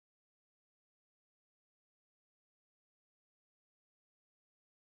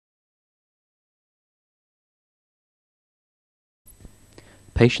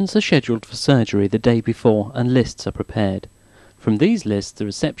Patients are scheduled for surgery the day before and lists are prepared. From these lists, the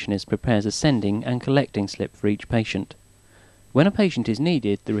receptionist prepares a sending and collecting slip for each patient. When a patient is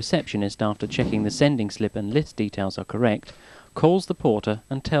needed, the receptionist, after checking the sending slip and list details are correct, calls the porter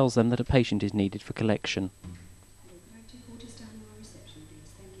and tells them that a patient is needed for collection.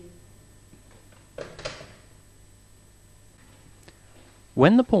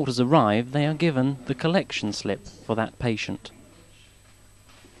 When the porters arrive, they are given the collection slip for that patient.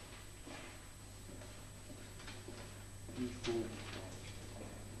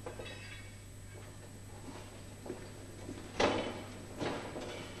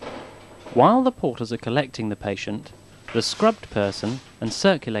 While the porters are collecting the patient, the scrubbed person and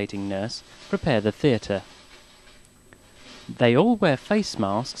circulating nurse prepare the theatre. They all wear face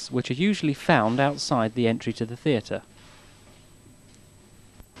masks, which are usually found outside the entry to the theatre.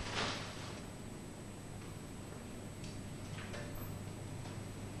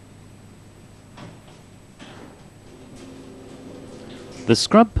 The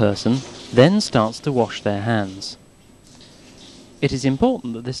scrub person then starts to wash their hands. It is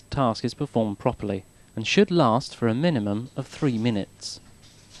important that this task is performed properly and should last for a minimum of 3 minutes.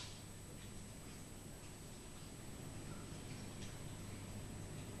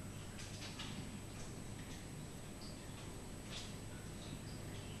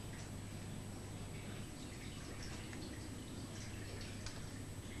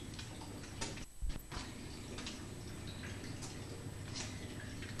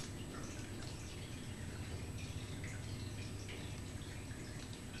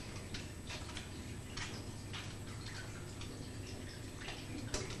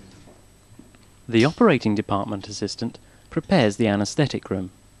 The operating department assistant prepares the anaesthetic room,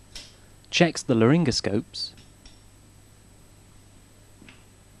 checks the laryngoscopes,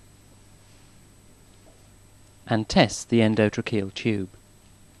 and tests the endotracheal tube.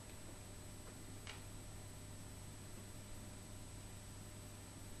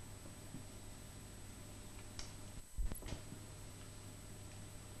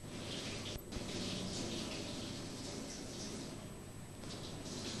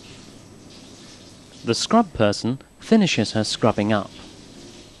 The scrub person finishes her scrubbing up.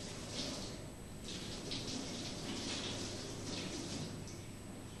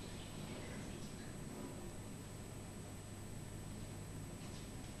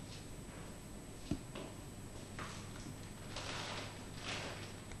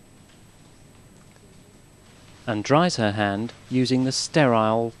 And dries her hand using the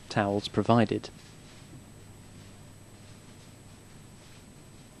sterile towels provided.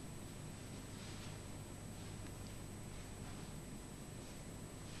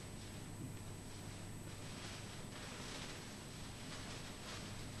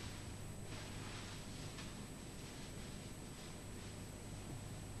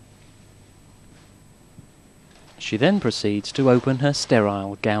 She then proceeds to open her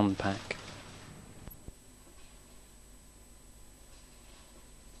sterile gown pack.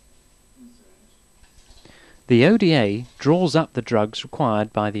 The ODA draws up the drugs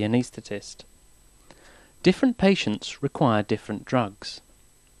required by the anaesthetist. Different patients require different drugs.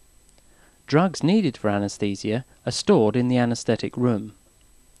 Drugs needed for anaesthesia are stored in the anaesthetic room.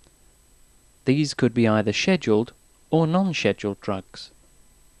 These could be either scheduled or non-scheduled drugs.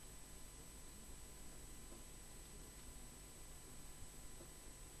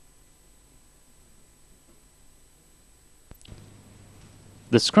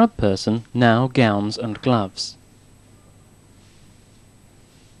 The scrub person now gowns and gloves.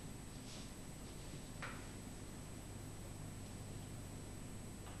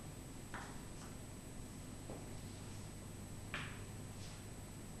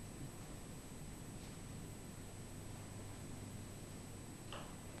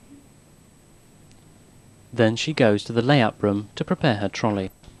 Then she goes to the lay-up room to prepare her trolley.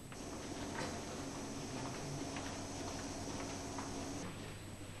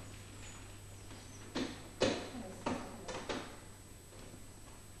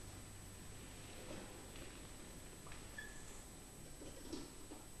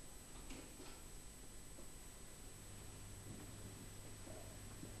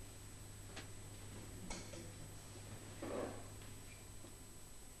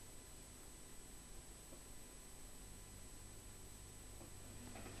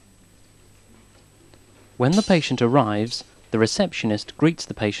 When the patient arrives, the receptionist greets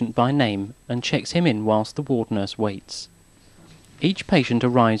the patient by name and checks him in whilst the ward nurse waits. Each patient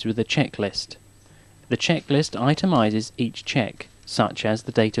arrives with a checklist. The checklist itemises each check, such as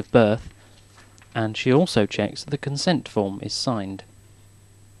the date of birth, and she also checks that the consent form is signed.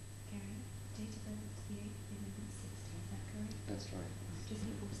 Date of birth, the 8th of 1160, is that correct? That's right. Does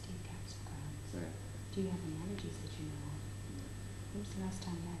it was the last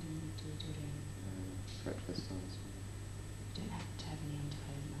time you had him do it again? Breakfast times. You don't have to have any on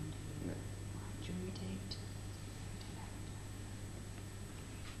home now, do you? No. Right, during the date? You don't have to.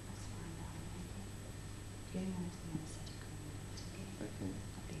 That's fine, darling, okay. Going on to the anaesthetic room, okay? Okay.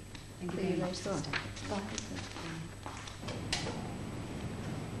 Lovely. Thank you See very you much, later on. sister. Bye.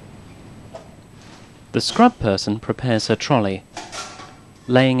 The scrub person prepares her trolley,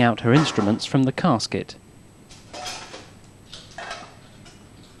 laying out her instruments from the casket.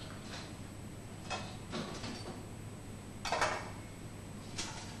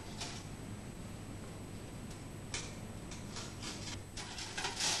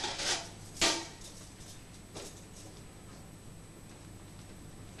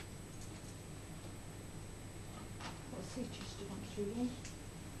 What sutures do you want, Julian?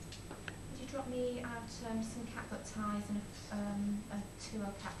 Would you drop me out some catgut ties and a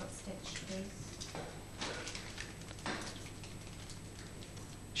 2L catgut stitch, please?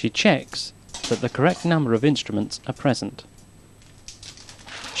 She checks that the correct number of instruments are present.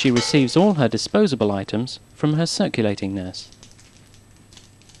 She receives all her disposable items from her circulating nurse.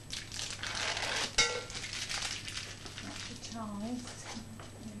 That's your ties.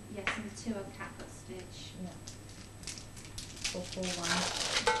 Yes, and a 2L catgut stitch. Yeah.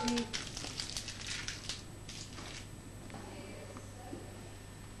 441. You-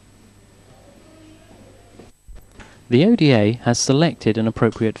 The ODA has selected an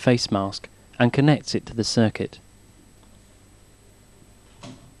appropriate face mask and connects it to the circuit.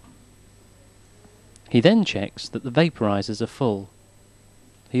 He then checks that the vaporizers are full.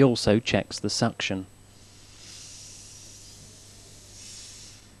 He also checks the suction.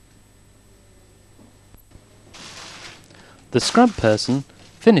 The scrub person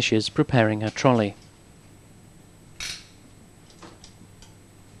finishes preparing her trolley.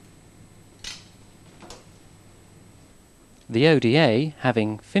 The ODA,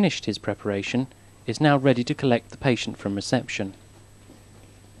 having finished his preparation, is now ready to collect the patient from reception.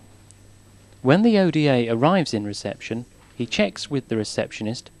 When the ODA arrives in reception, he checks with the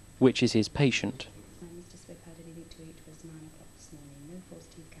receptionist which is his patient. Mr. Swift had anything to eat was 9 o'clock this morning. No false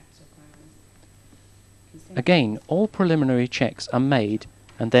teeth, caps or crowns. Consent- Again, all preliminary checks are made,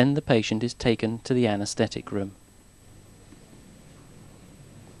 and then the patient is taken to the anaesthetic room.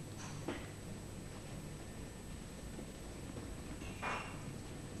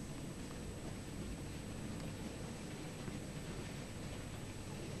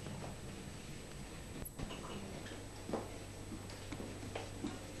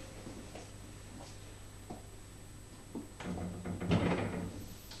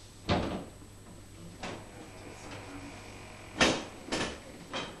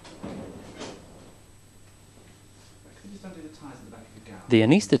 Can you just undo the ties at the back of your gown? The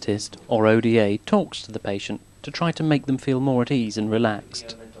anaesthetist, or ODA, talks to the patient to try to make them feel more at ease and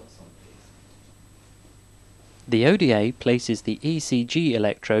relaxed. Red dots on, please. The ODA places the ECG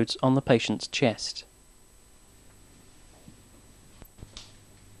electrodes on the patient's chest.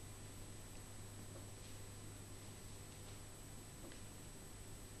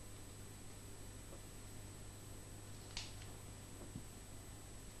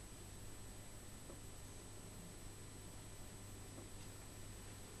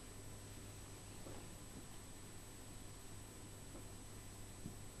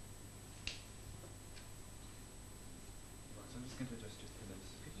 Right, so I'm just going to adjust your pillows.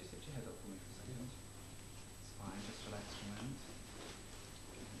 Could you just lift your head up for me for a second? It's fine, just relax for a moment.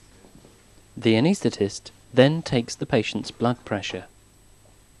 That's good. The anaesthetist then takes the patient's blood pressure.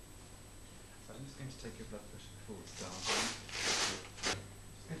 So I'm just going to take your blood pressure before we start. Just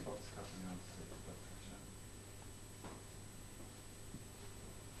going to box cut and now to take your blood pressure.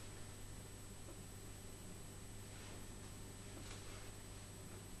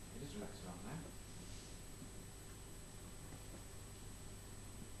 You just relax around there.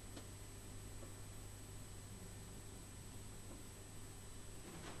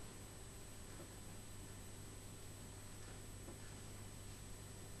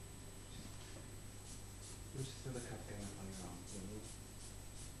 You'll just feel the cup going up on your arm.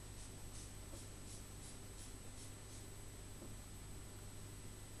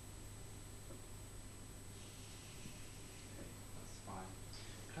 That's fine.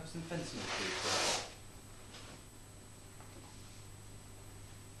 Could I have some fentanyl, please?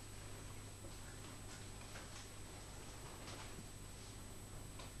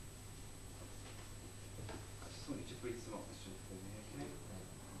 I just want you to breathe some oxygen for me, okay?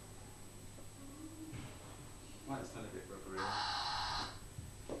 Might smell a bit rubbery.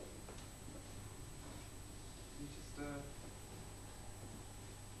 You just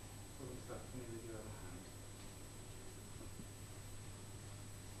hold this up for me with your other hand.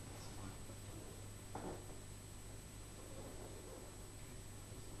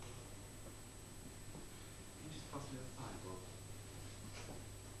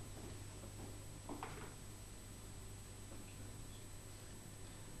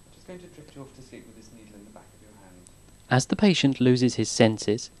 just going to drift you off to sleep with this needle in the back of your hand. As the patient loses his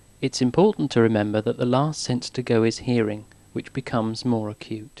senses, it's important to remember that the last sense to go is hearing, which becomes more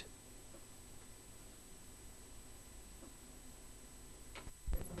acute.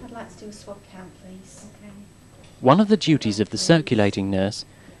 I'd like to do a swab count, please. Okay. One of the duties of the circulating nurse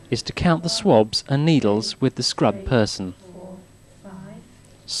is to count the swabs and needles with the scrubbed person. 4, 5.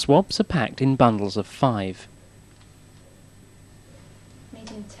 Swabs are packed in bundles of 5.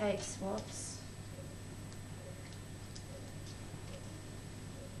 Medium tape swabs.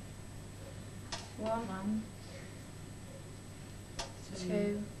 1,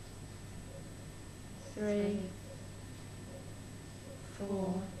 2, 3,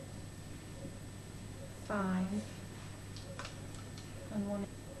 4, 5, and 1.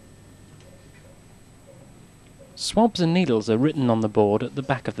 Swabs and needles are written on the board at the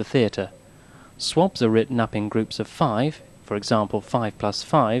back of the theatre. Swabs are written up in groups of 5, for example 5 plus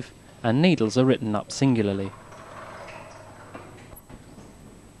 5, and needles are written up singularly.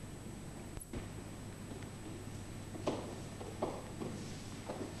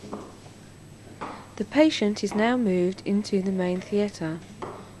 The patient is now moved into the main theatre.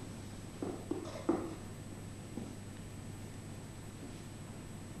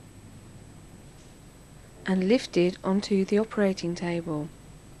 And lifted onto the operating table.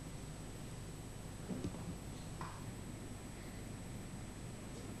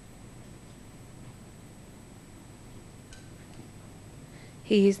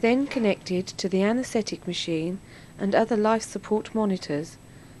 He is then connected to the anaesthetic machine and other life support monitors,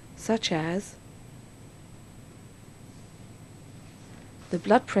 such as the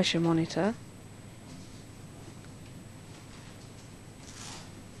blood pressure monitor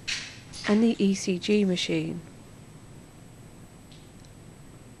and the ECG machine.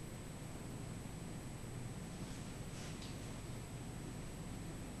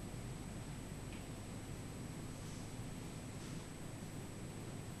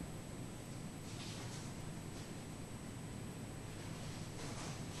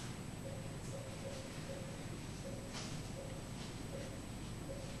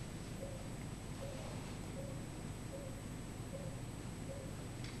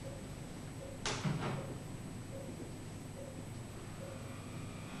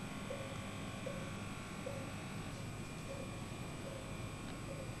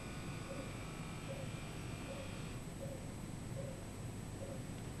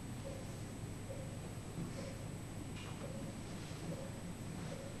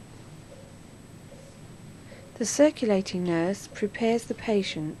 The circulating nurse prepares the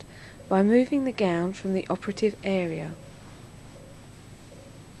patient by moving the gown from the operative area.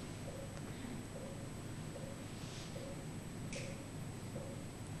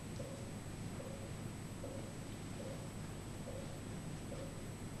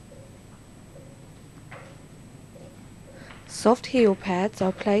 Soft heel pads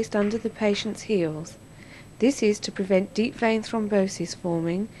are placed under the patient's heels. This is to prevent deep vein thrombosis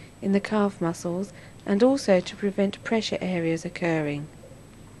forming in the calf muscles and also to prevent pressure areas occurring.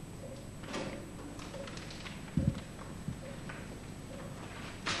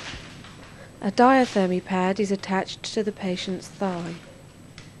 A diathermy pad is attached to the patient's thigh.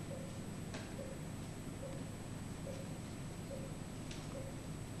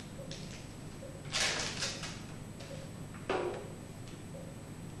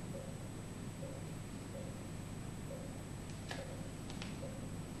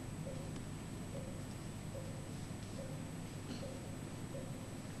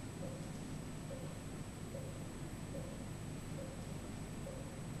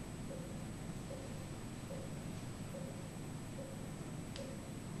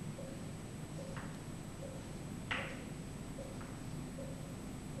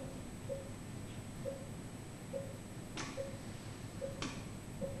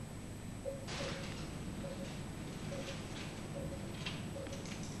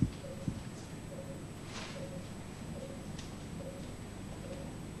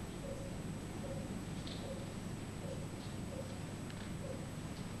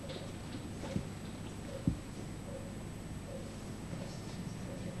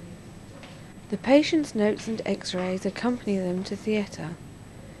 The patient's notes and x-rays accompany them to theatre.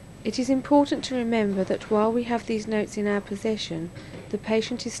 It is important to remember that while we have these notes in our possession, the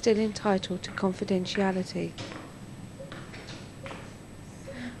patient is still entitled to confidentiality.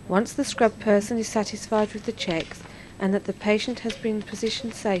 Once the scrub person is satisfied with the checks and that the patient has been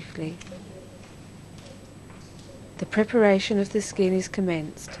positioned safely, the preparation of the skin is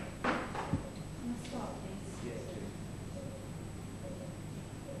commenced.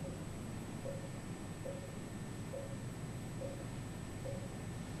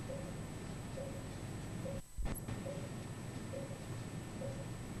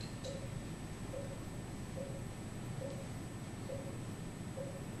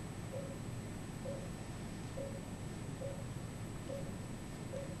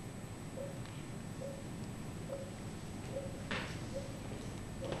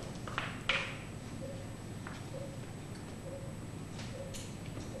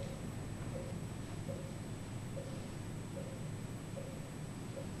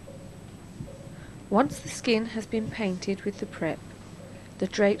 Once the skin has been painted with the prep, the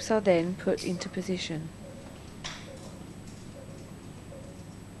drapes are then put into position.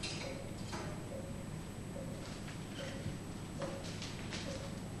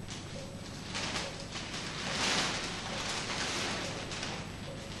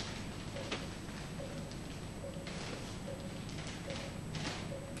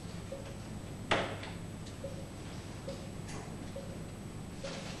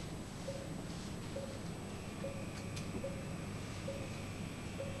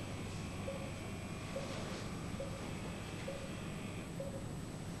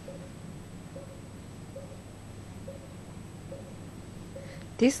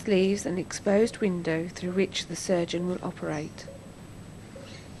 This leaves an exposed window through which the surgeon will operate.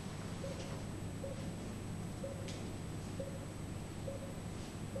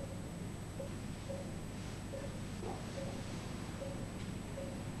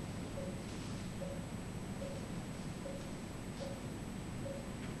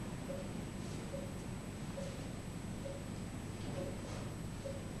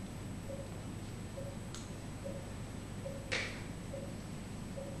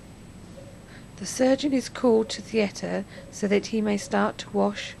 The surgeon is called to theatre so that he may start to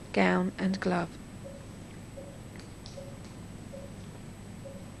wash, gown and glove.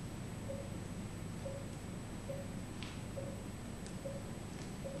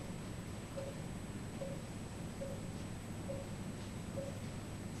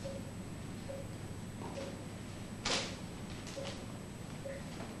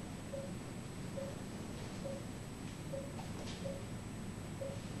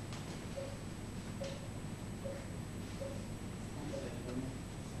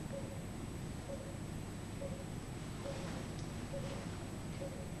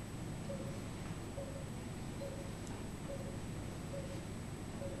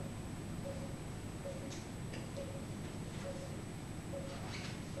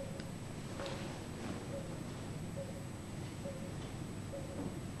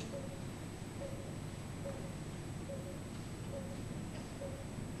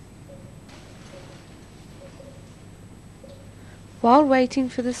 While waiting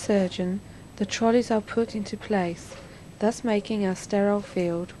for the surgeon, the trolleys are put into place, thus making our sterile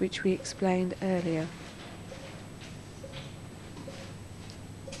field which we explained earlier.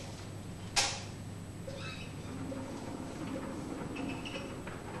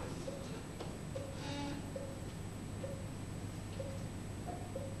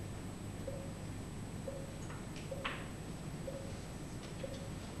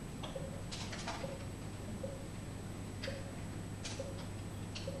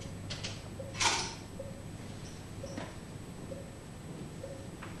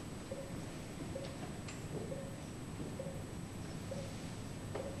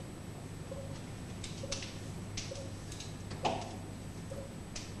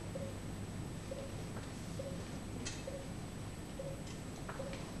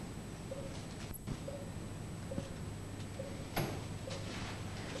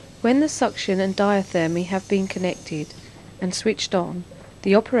 When the suction and diathermy have been connected and switched on,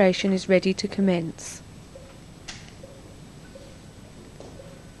 the operation is ready to commence.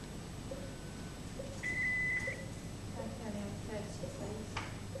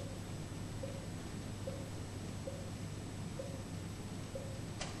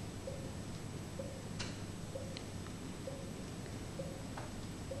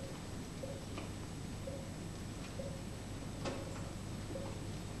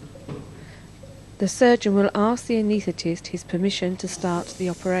 The surgeon will ask the anaesthetist his permission to start the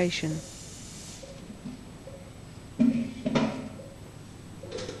operation.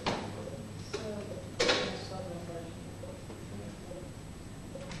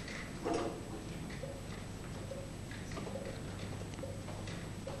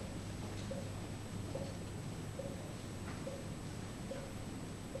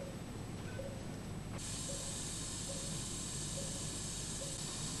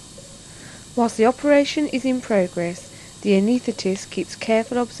 Whilst the operation is in progress, the anaesthetist keeps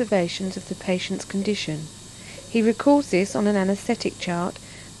careful observations of the patient's condition. He records this on an anaesthetic chart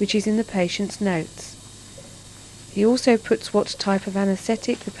which is in the patient's notes. He also puts what type of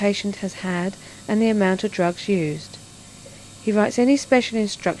anaesthetic the patient has had and the amount of drugs used. He writes any special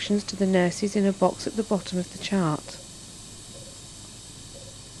instructions to the nurses in a box at the bottom of the chart.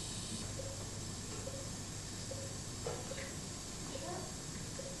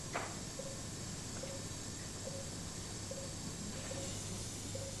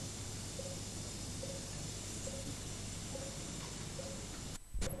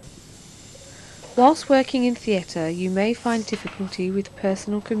 Whilst working in theatre, you may find difficulty with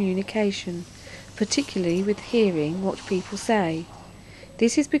personal communication. particularly with hearing what people say.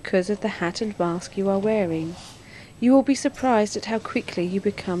 This is because of the hat and mask you are wearing. You will be surprised at how quickly you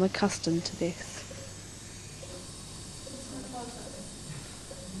become accustomed to this.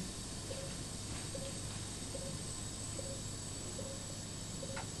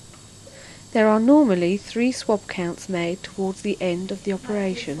 There are normally 3 swab counts made towards the end of the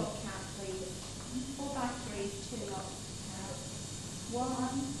operation. 4 by 3, 2 lots. 1,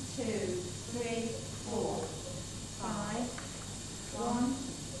 2, 3, 4, 5. 1,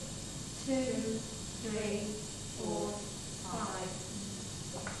 2, 3, 4, 5.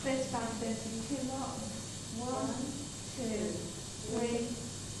 30 by 30, 2 lots. 1, 2, 3,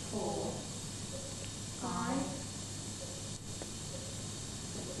 4, 5.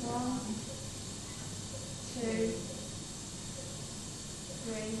 1, 2,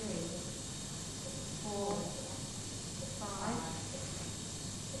 3, 4, 5.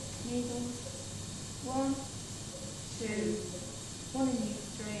 Needles. 1, 2, 1 in each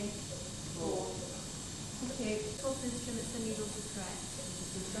string. 4. Okay. 12 instruments and needles are correct.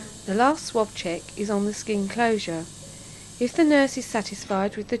 The last swab check is on the skin closure. If the nurse is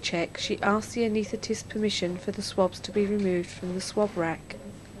satisfied with the check, she asks the anaesthetist permission for the swabs to be removed from the swab rack.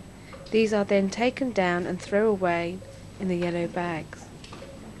 These are then taken down and thrown away in the yellow bags.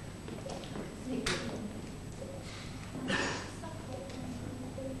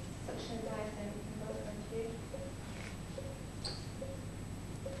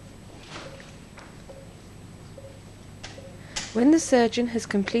 When the surgeon has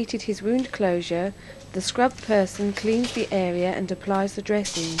completed his wound closure, the scrub person cleans the area and applies the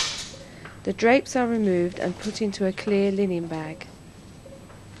dressing. The drapes are removed and put into a clear linen bag.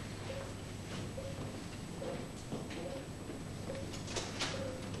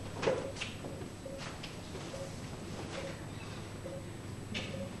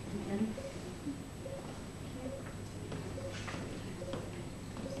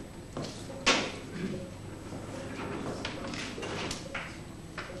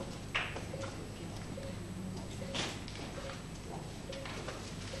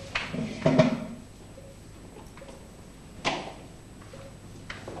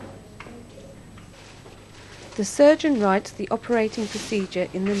 The surgeon writes the operating procedure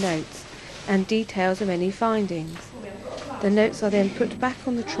in the notes and details of any findings. The notes are then put back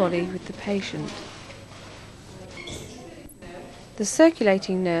on the trolley with the patient. The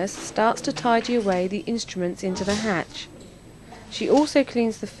circulating nurse starts to tidy away the instruments into the hatch. She also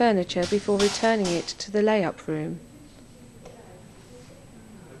cleans the furniture before returning it to the lay-up room.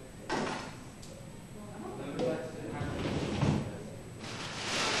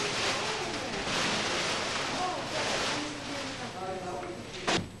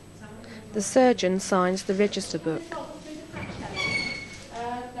 The surgeon signs the register book.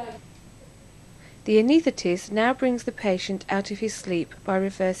 The anaesthetist now brings the patient out of his sleep by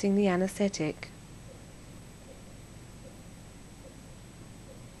reversing the anaesthetic.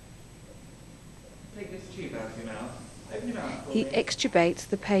 Take this tube out of your mouth. Open your mouth for He me. extubates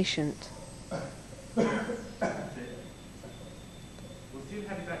the patient. That's it. We'll soon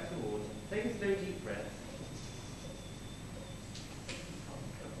have you back to ward. Take a slow deep breath.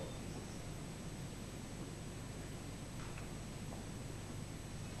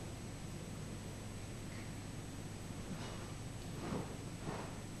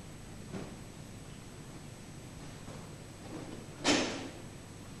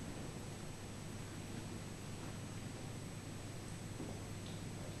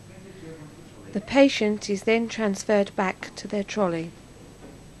 The patient is then transferred back to their trolley.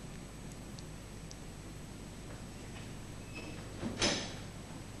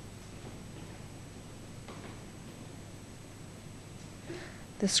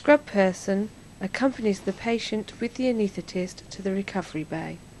 The scrub person accompanies the patient with the anaesthetist to the recovery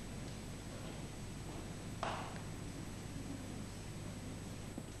bay.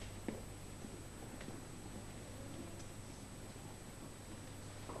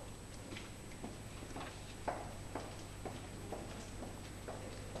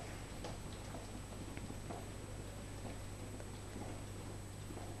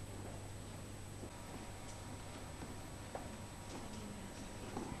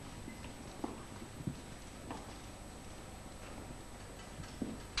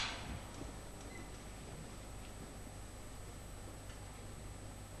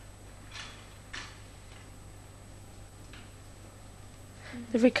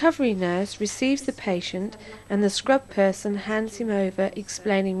 The recovery nurse receives the patient and the scrub person hands him over,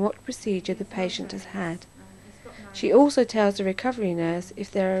 explaining what procedure the patient has had. She also tells the recovery nurse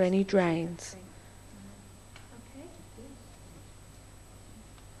if there are any drains. Okay.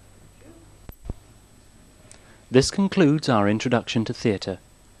 This concludes our introduction to theatre.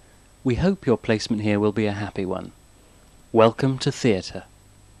 We hope your placement here will be a happy one. Welcome to theatre.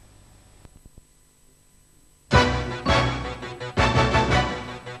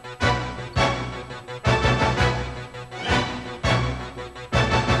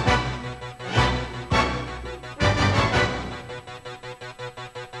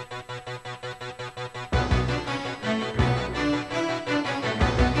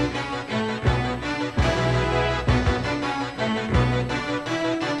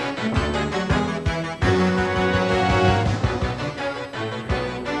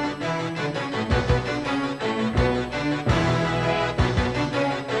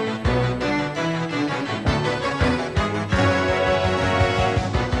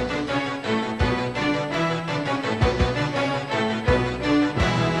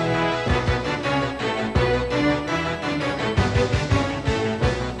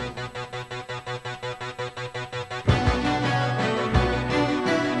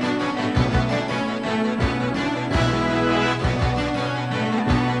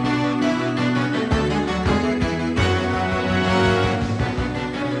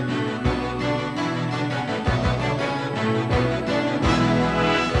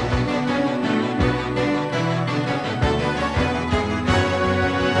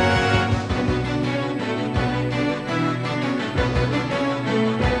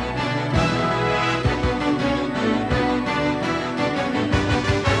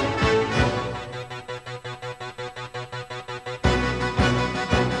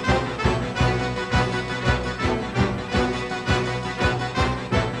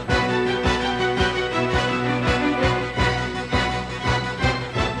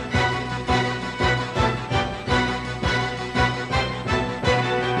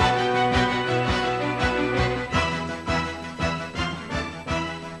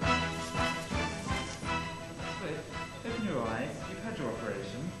 Open your eyes. You've had your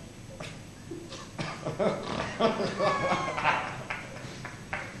operation.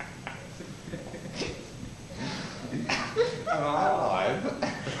 Am I alive?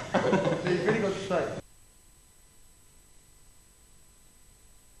 You've really got to say.